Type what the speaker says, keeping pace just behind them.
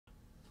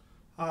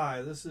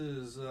Hi, this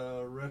is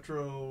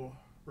Retro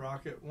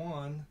Rocket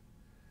 1,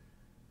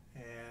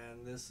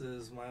 and this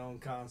is my own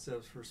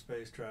concepts for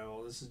space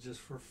travel. This is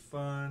just for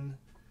fun.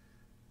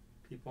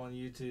 People on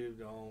YouTube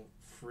don't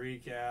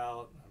freak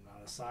out. I'm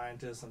not a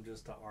scientist, I'm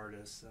just an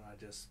artist, and I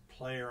just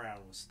play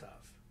around with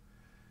stuff.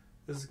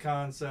 This is a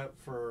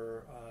concept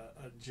for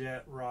a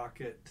jet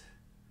rocket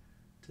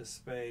to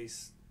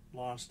space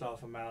launched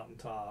off a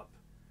mountaintop,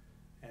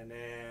 and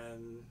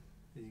then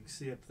you can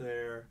see up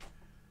there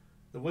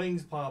the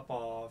wings pop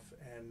off,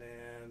 and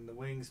then the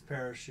wings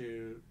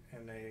parachute,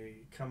 and they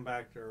come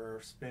back to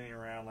Earth spinning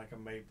around like a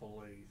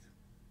maple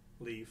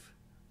leaf.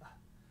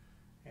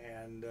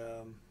 And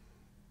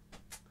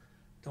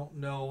don't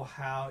know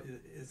how,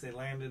 as they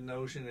landed in the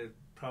ocean, it'd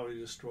probably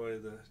destroy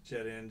the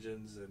jet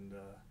engines, and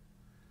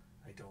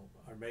I don't,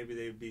 or maybe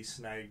they'd be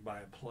snagged by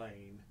a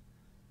plane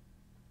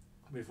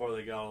before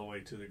they got all the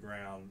way to the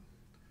ground.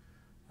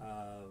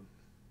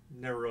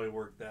 Never really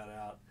worked that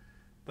out.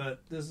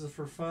 But this is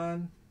for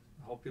fun.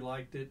 I hope you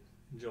liked it.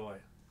 Enjoy.